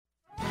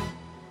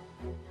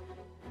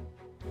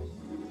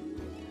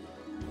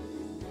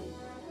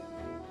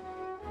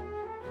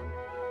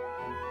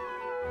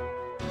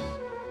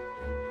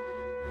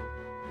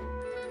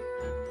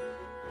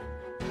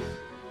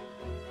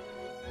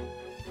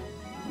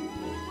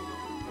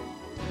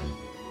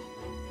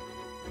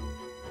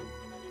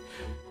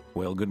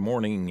Well, good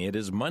morning. It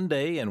is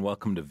Monday, and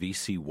welcome to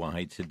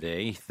VCY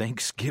today.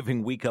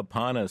 Thanksgiving week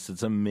upon us.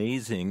 It's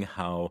amazing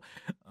how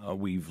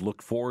we've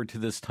looked forward to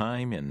this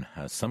time, and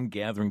some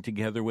gathering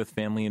together with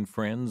family and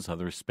friends,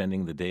 others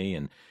spending the day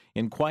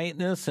in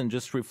quietness and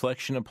just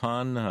reflection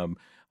upon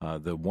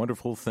the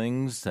wonderful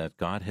things that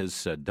God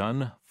has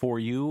done for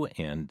you,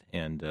 and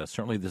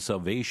certainly the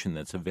salvation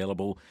that's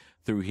available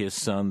through His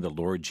Son, the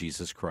Lord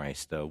Jesus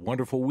Christ. A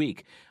wonderful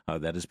week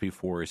that is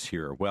before us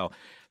here. Well,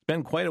 it's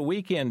been quite a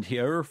weekend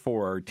here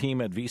for our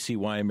team at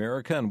VCY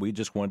America, and we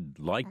just would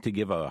like to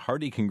give a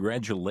hearty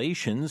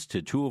congratulations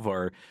to two of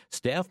our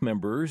staff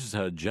members,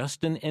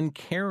 Justin and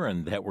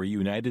Karen, that were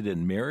united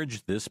in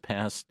marriage this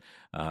past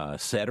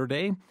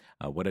Saturday.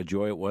 What a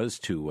joy it was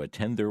to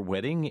attend their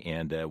wedding,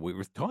 and we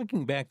were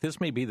talking back, this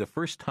may be the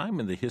first time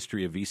in the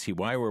history of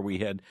VCY where we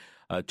had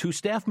two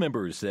staff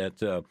members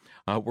that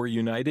were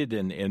united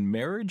in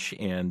marriage,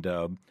 and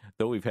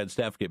though we've had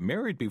staff get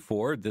married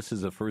before, this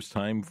is the first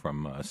time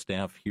from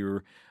staff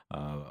here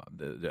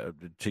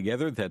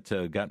together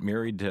that got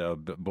married,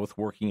 both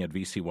working at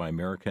VCY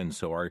America, and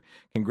so our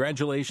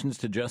congratulations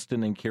to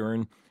Justin and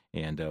Karen,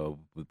 and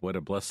what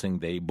a blessing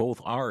they both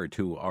are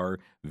to our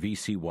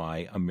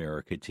VCY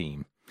America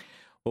team.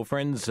 Well,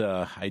 friends,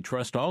 I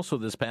trust also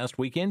this past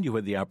weekend you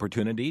had the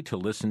opportunity to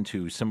listen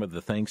to some of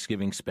the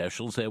Thanksgiving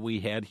specials that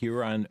we had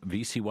here on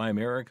VCY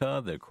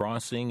America, The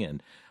Crossing,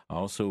 and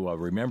also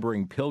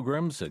Remembering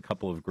Pilgrims, a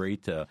couple of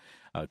great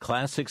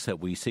classics that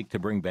we seek to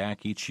bring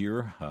back each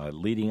year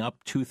leading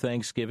up to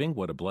Thanksgiving.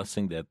 What a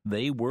blessing that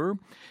they were.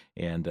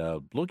 And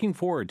looking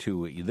forward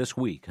to this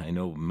week. I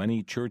know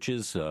many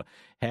churches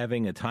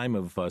having a time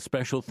of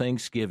special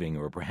Thanksgiving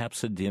or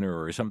perhaps a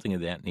dinner or something of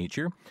that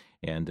nature.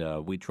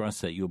 And we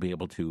trust that you'll be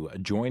able to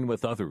join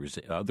with others,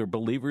 other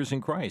believers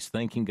in Christ,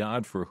 thanking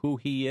God for who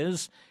He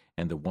is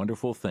and the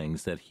wonderful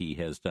things that He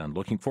has done.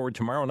 Looking forward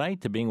tomorrow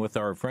night to being with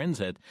our friends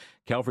at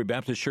Calvary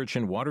Baptist Church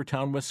in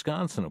Watertown,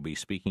 Wisconsin. We'll be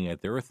speaking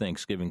at their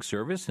Thanksgiving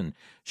service and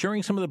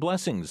sharing some of the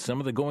blessings, some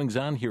of the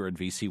goings-on here at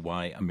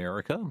VCY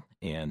America,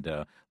 and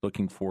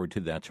looking forward to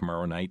that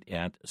tomorrow night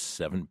at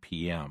 7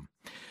 p.m.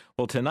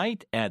 Well,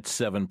 tonight at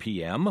 7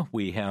 p.m.,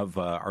 we have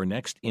our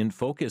next In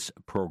Focus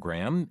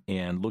program,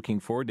 and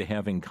looking forward to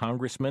having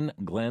Congressman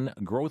Glenn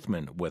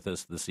Grothman with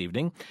us this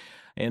evening.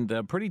 And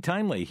pretty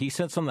timely, he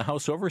sits on the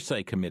House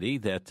Oversight Committee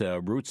that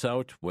roots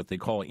out what they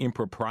call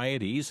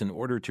improprieties in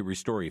order to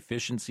restore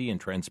efficiency and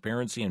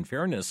transparency and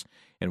fairness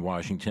in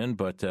Washington.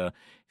 But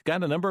he's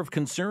got a number of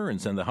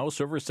concerns, and the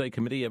House Oversight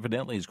Committee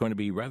evidently is going to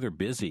be rather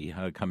busy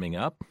coming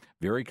up.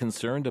 Very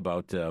concerned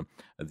about the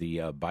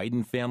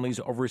Biden family's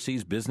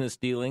overseas business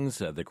dealings,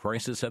 the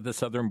crisis at the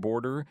southern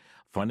border,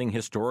 funding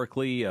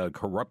historically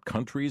corrupt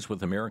countries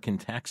with American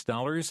tax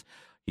dollars.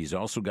 He's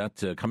also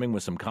got coming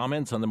with some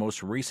comments on the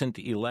most recent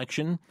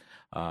election.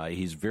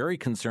 He's very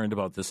concerned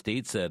about the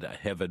states that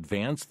have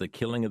advanced the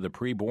killing of the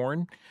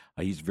preborn.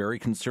 He's very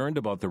concerned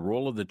about the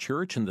role of the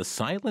church and the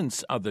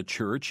silence of the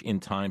church in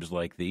times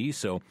like these.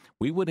 So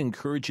we would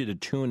encourage you to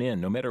tune in.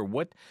 No matter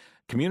what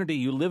community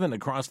you live in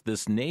across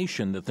this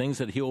nation, the things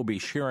that he will be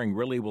sharing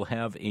really will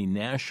have a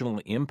national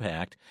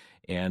impact,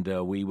 and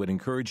we would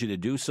encourage you to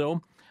do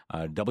so.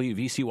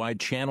 WVCY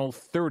Channel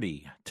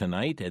 30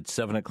 tonight at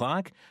 7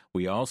 o'clock.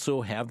 We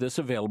also have this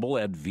available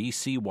at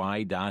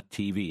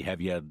vcy.tv.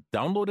 Have you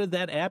downloaded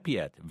that app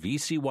yet?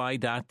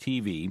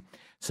 vcy.tv,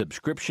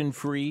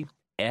 subscription-free,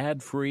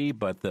 ad-free,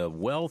 but the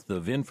wealth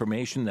of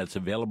information that's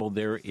available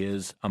there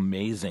is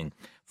amazing.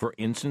 For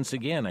instance,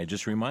 again, I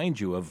just remind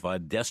you of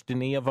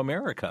Destiny of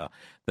America,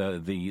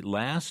 the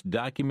last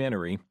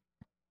documentary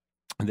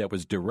that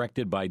was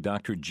directed by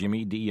Dr.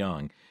 Jimmy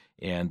DeYoung.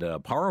 And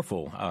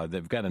powerful.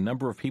 They've got a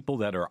number of people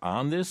that are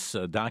on this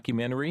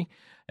documentary.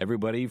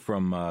 Everybody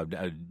from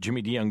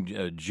Jimmy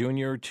DeYoung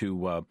Jr.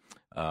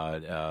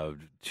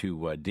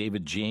 to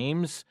David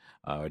James,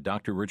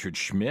 Dr. Richard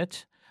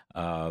Schmidt,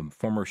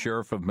 former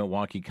sheriff of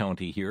Milwaukee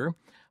County here.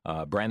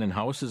 Brandon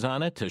House is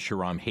on it.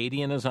 Sharam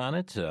Hadian is on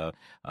it.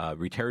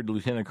 Retired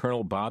Lieutenant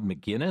Colonel Bob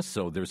McGinnis.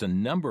 So there's a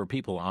number of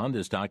people on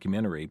this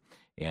documentary,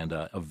 and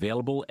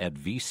available at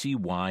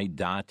vcy.tv,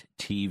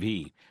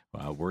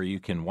 where you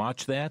can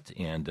watch that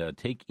and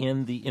take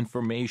in the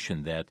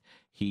information that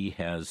he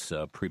has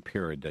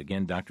prepared.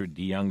 Again, Dr.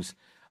 DeYoung's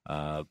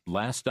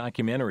last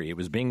documentary, it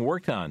was being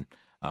worked on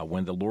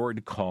when the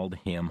Lord called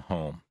him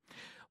home.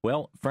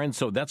 Well, friends,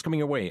 so that's coming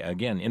your way.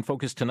 Again, In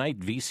Focus tonight,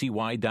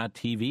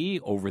 vcy.tv,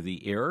 over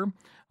the air.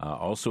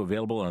 Also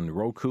available on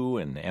Roku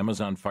and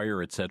Amazon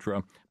Fire,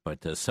 etc.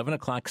 But 7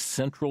 o'clock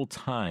Central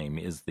Time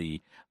is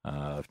the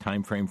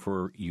time frame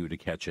for you to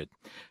catch it.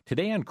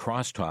 Today on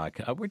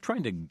Crosstalk, we're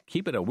trying to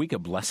keep it a week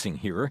of blessing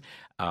here.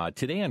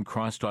 Today on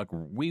Crosstalk,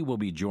 we will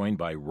be joined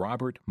by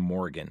Robert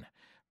Morgan.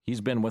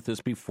 He's been with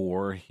us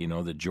before,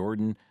 the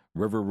Jordan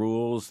River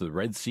rules, the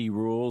Red Sea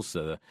rules.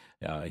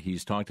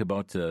 He's talked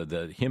about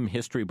the hymn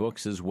history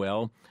books as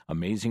well,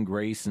 Amazing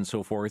Grace and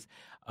so forth.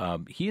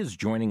 He is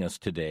joining us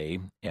today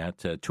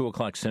at 2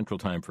 o'clock Central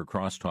Time for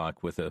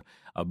Crosstalk with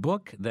a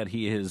book that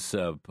he has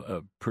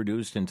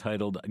produced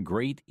entitled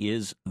Great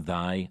is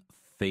Thy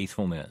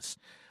Faithfulness.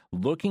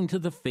 looking to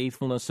the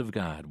faithfulness of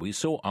God. We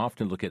so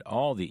often look at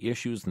all the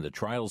issues and the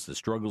trials, the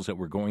struggles that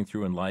we're going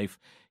through in life.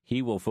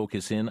 He will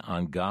focus in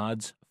on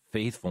God's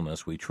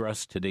faithfulness. We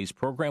trust today's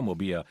program will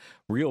be a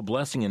real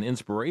blessing and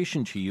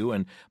inspiration to you.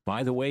 And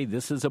by the way,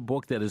 this is a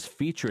book that is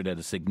featured at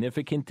a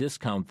significant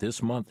discount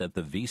this month at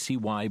the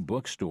VCY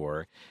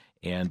bookstore.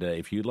 And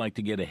if you'd like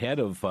to get ahead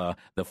of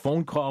the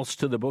phone calls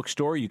to the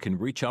bookstore, you can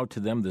reach out to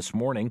them this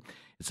morning.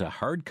 It's a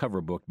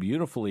hardcover book,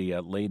 beautifully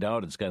laid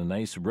out. It's got a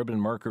nice ribbon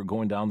marker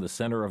going down the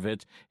center of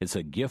it. It's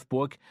a gift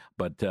book,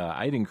 but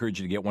I'd encourage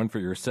you to get one for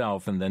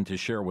yourself and then to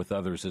share with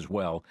others as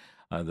well.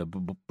 The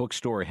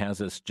bookstore has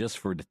this just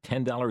for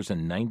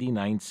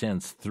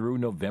 $10.99 through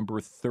November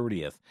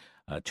 30th.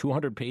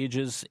 200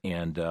 pages,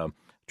 and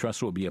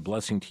trust will be a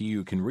blessing to you.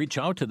 You can reach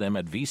out to them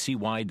at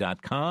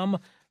vcy.com,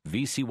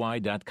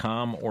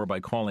 vcy.com, or by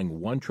calling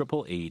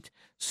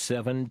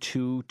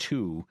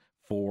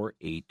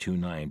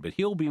 1-888-722-4829. But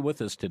he'll be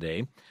with us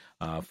today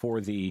for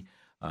the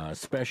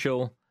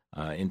special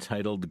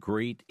entitled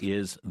Great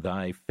is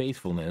Thy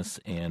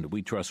Faithfulness, and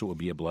we trust it will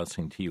be a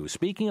blessing to you.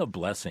 Speaking of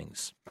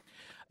blessings,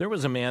 there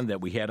was a man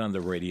that we had on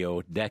the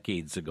radio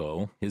decades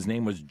ago. His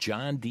name was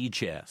John D.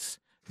 Jess.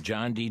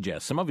 John D.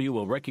 Jess. Some of you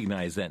will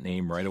recognize that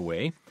name right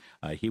away.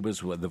 He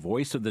was the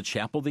voice of the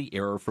Chapel of the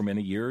Air for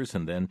many years,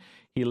 and then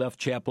he left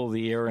Chapel of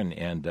the Air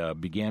and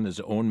began his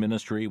own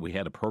ministry. We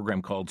had a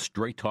program called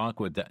Straight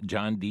Talk with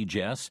John D.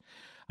 Jess.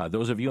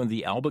 Those of you in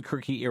the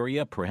Albuquerque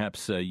area,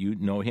 perhaps you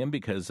know him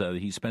because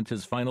he spent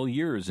his final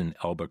years in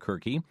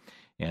Albuquerque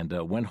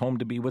and went home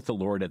to be with the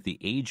Lord at the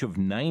age of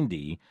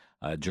 90,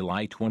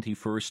 July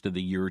 21st of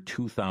the year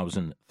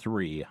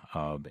 2003,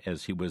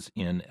 as he was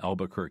in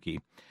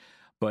Albuquerque.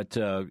 But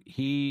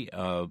he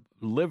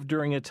lived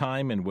during a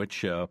time in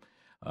which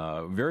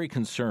very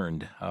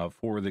concerned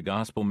for the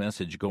gospel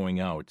message going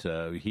out.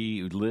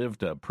 He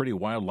lived a pretty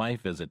wild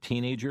life as a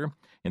teenager.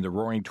 In the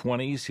Roaring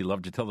 20s, he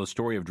loved to tell the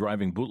story of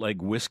driving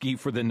bootleg whiskey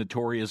for the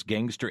notorious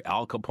gangster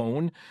Al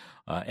Capone.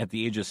 At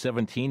the age of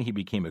 17, he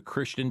became a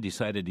Christian,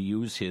 decided to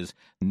use his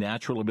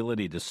natural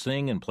ability to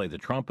sing and play the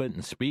trumpet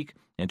and speak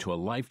into a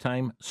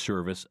lifetime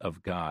service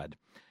of God.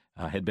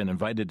 Had been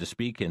invited to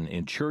speak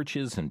in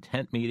churches and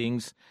tent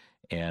meetings,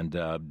 and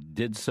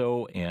did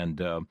so,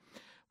 and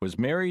was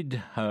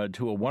married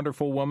to a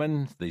wonderful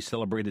woman. They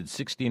celebrated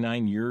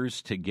 69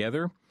 years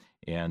together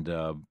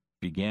and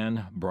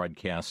began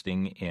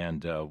broadcasting,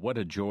 and what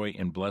a joy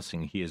and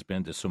blessing he has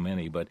been to so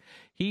many. But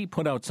he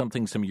put out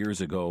something some years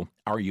ago,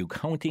 Are You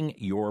Counting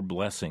Your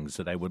Blessings?,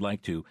 that I would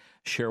like to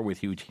share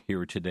with you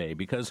here today,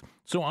 because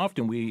so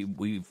often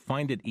we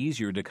find it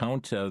easier to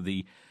count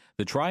the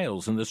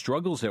trials and the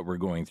struggles that we're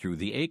going through,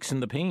 the aches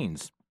and the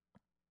pains.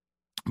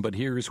 But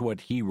here's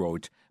what he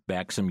wrote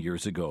back some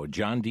years ago.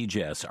 John D.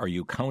 Jess, Are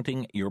You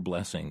Counting Your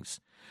Blessings?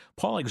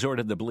 Paul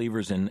exhorted the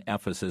believers in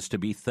Ephesus to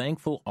be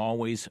thankful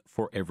always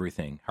for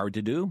everything. Hard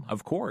to do?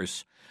 Of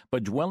course.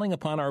 But dwelling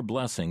upon our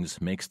blessings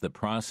makes the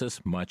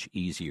process much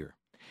easier.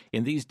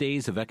 In these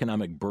days of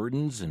economic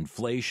burdens,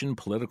 inflation,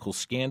 political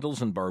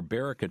scandals, and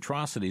barbaric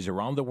atrocities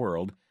around the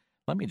world,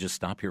 let me just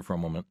stop here for a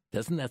moment.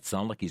 Doesn't that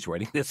sound like he's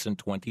writing this in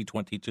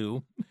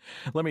 2022?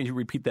 Let me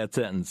repeat that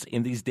sentence.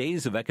 In these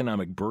days of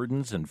economic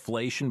burdens,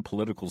 inflation,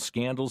 political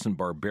scandals, and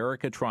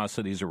barbaric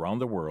atrocities around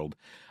the world,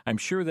 I'm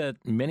sure that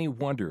many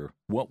wonder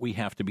what we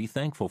have to be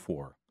thankful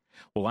for.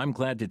 Well, I'm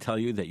glad to tell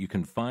you that you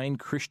can find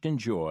Christian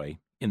joy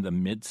in the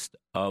midst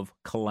of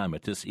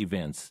calamitous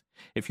events.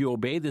 If you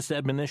obey this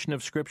admonition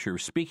of Scripture,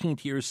 speaking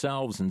to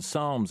yourselves in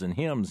psalms and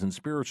hymns and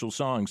spiritual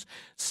songs,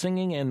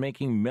 singing and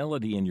making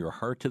melody in your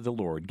heart to the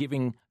Lord,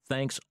 giving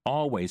thanks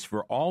always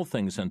for all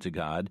things unto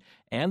God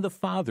and the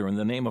Father in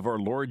the name of our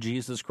Lord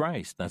Jesus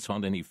Christ. That's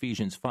found in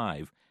Ephesians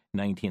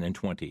 5:19 and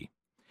 20.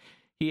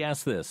 He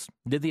asked this,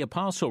 did the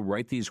apostle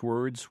write these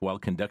words while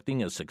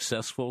conducting a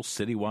successful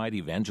citywide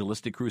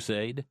evangelistic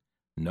crusade?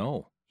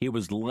 No. He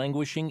was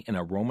languishing in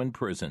a Roman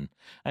prison,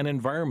 an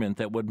environment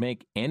that would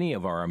make any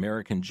of our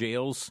American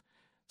jails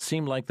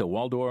seem like the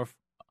Waldorf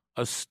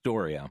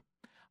Astoria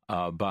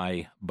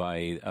by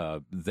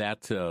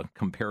that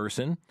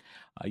comparison.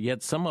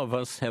 Yet some of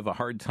us have a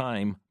hard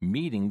time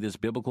meeting this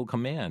biblical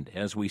command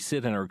as we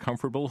sit in our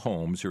comfortable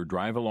homes or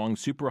drive along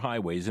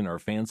superhighways in our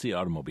fancy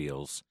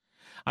automobiles.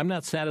 I'm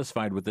not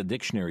satisfied with the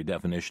dictionary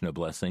definition of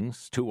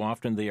blessings. Too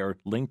often they are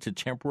linked to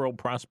temporal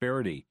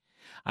prosperity.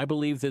 I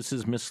believe this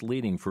is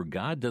misleading, for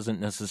God doesn't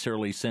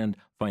necessarily send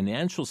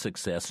financial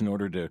success in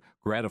order to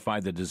gratify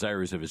the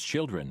desires of His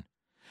children.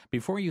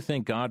 Before you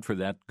thank God for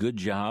that good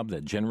job,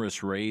 that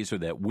generous raise, or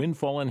that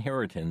windfall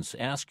inheritance,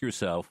 ask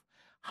yourself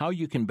how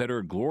you can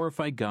better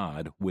glorify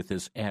God with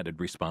this added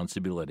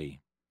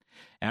responsibility.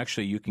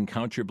 Actually, you can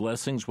count your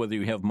blessings whether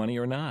you have money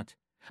or not.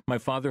 My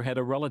father had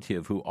a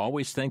relative who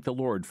always thanked the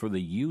Lord for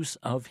the use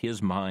of his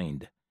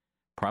mind.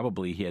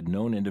 Probably he had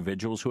known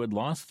individuals who had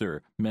lost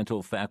their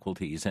mental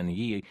faculties, and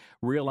he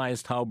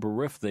realized how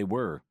bereft they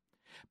were.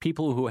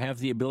 People who have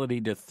the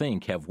ability to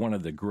think have one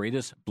of the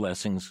greatest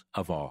blessings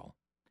of all.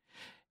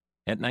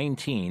 At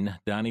 19,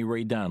 Donnie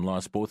Ray Dunn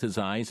lost both his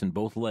eyes and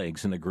both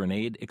legs in a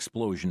grenade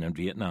explosion in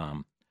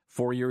Vietnam.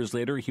 4 years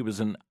later, he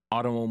was an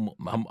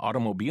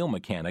automobile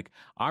mechanic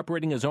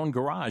operating his own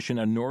garage in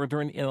a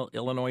northern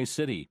Illinois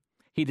city.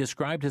 He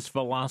described his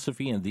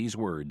philosophy in these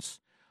words: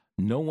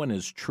 "No one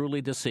is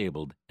truly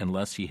disabled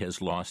unless he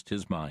has lost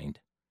his mind."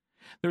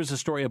 There's a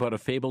story about a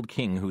fabled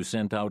king who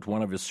sent out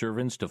one of his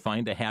servants to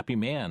find a happy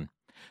man,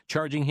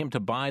 charging him to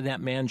buy that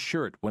man's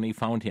shirt when he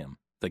found him.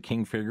 The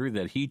king figured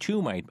that he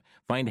too might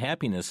find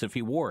happiness if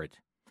he wore it.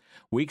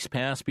 Weeks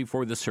passed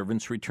before the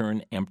servant's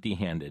return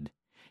empty-handed.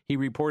 He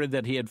reported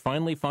that he had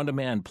finally found a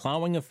man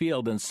plowing a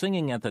field and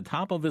singing at the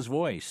top of his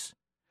voice.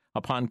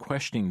 Upon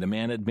questioning, the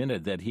man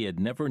admitted that he had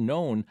never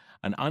known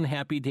an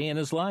unhappy day in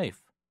his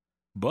life.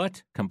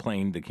 "But,"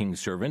 complained the king's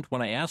servant,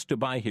 "when I asked to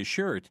buy his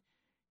shirt,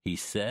 he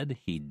said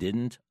he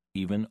didn't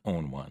even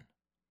own one."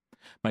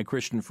 My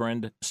Christian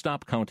friend,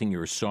 stop counting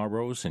your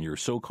sorrows and your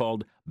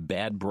so-called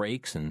bad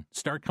breaks and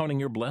start counting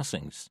your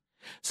blessings.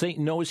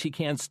 Satan knows he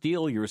can't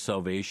steal your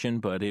salvation,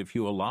 but if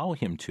you allow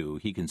him to,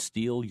 he can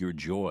steal your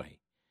joy,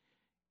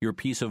 your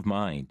peace of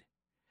mind,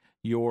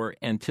 your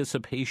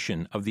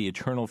anticipation of the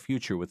eternal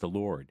future with the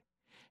Lord.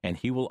 And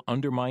he will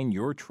undermine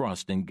your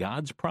trust in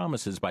God's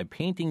promises by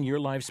painting your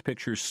life's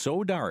picture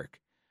so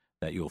dark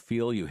that you'll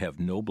feel you have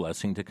no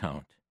blessing to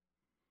count.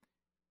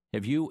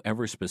 Have you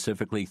ever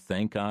specifically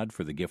thanked God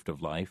for the gift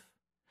of life?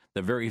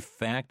 The very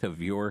fact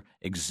of your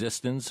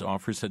existence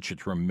offers such a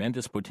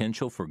tremendous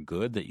potential for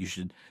good that you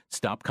should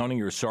stop counting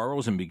your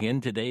sorrows and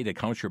begin today to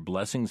count your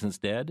blessings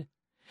instead?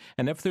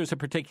 And if there's a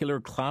particular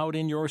cloud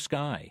in your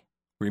sky,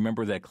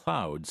 remember that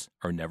clouds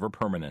are never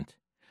permanent.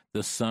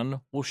 The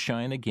sun will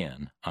shine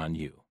again on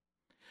you.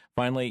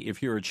 Finally,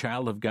 if you're a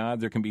child of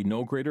God, there can be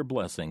no greater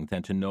blessing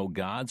than to know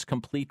God's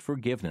complete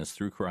forgiveness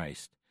through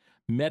Christ.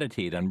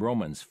 Meditate on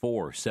Romans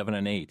 4, 7,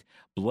 and 8.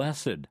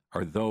 Blessed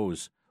are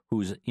those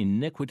whose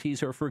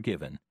iniquities are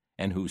forgiven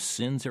and whose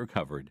sins are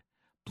covered.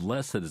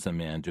 Blessed is the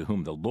man to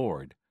whom the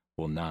Lord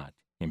will not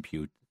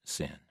impute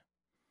sin.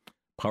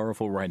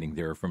 Powerful writing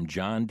there from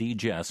John D.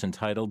 Jess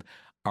entitled,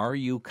 "Are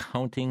You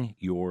Counting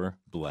Your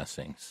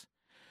Blessings?"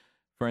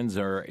 Friends,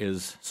 there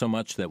is so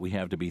much that we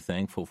have to be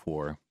thankful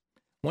for.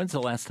 When's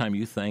the last time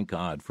you thanked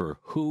God for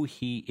who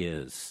He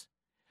is?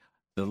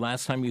 The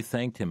last time you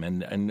thanked Him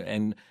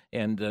and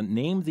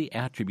name the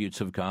attributes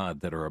of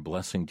God that are a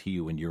blessing to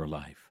you in your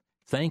life.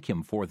 Thank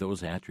Him for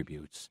those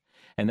attributes.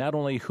 And not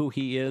only who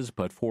He is,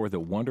 but for the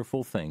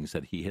wonderful things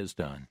that He has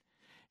done.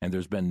 And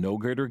there's been no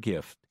greater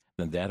gift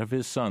than that of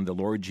His Son, the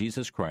Lord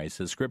Jesus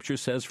Christ. As Scripture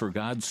says, "For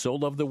God so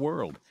loved the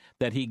world,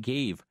 that He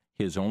gave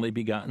His only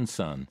begotten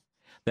Son,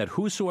 that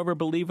whosoever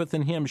believeth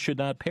in Him should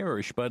not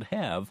perish, but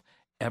have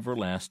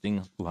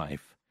everlasting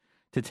life."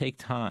 To take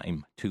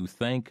time to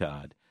thank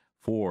God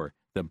for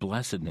the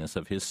blessedness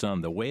of His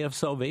Son, the way of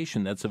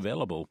salvation that's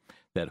available,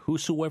 that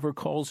whosoever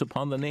calls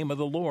upon the name of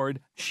the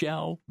Lord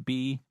shall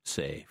be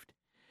saved.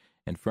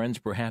 And friends,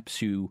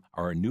 perhaps you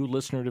are a new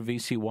listener to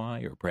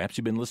VCY, or perhaps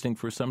you've been listening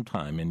for some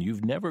time and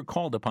you've never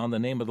called upon the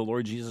name of the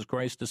Lord Jesus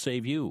Christ to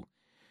save you.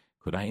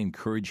 Could I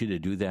encourage you to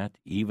do that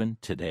even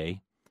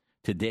today?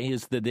 Today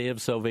is the day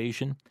of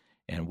salvation,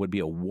 and would be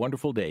a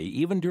wonderful day,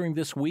 even during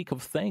this week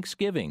of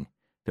Thanksgiving,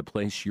 to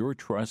place your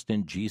trust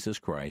in Jesus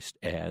Christ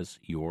as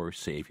your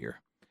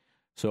Savior.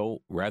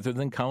 So, rather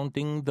than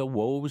counting the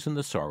woes and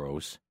the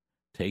sorrows,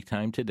 take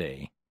time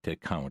today to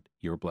count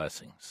your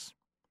blessings.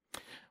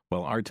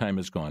 Well, our time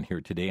is gone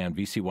here today on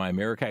VCY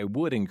America. I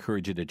would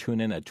encourage you to tune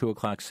in at 2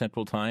 o'clock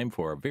Central Time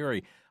for a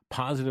very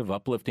positive,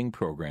 uplifting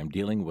program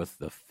dealing with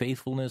the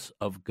faithfulness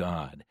of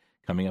God,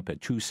 coming up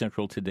at 2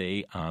 Central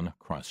today on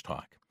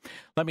Crosstalk.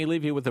 Let me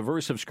leave you with a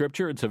verse of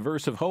Scripture. It's a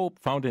verse of hope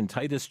found in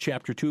Titus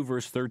chapter 2,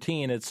 verse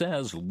 13. It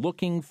says,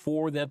 "Looking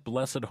for that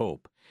blessed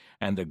hope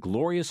and the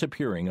glorious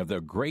appearing of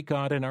the great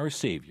God and our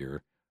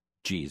Savior,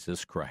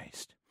 Jesus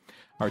Christ."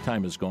 Our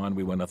time is gone.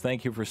 We want to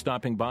thank you for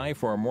stopping by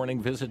for our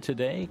morning visit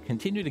today.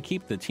 Continue to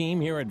keep the team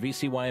here at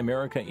VCY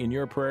America in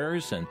your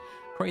prayers, and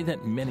pray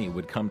that many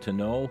would come to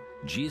know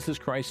Jesus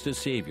Christ as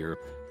Savior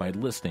by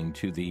listening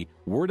to the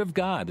Word of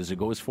God as it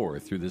goes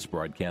forth through this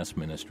broadcast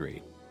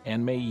ministry.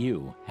 And may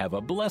you have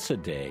a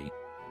blessed day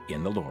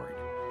in the Lord.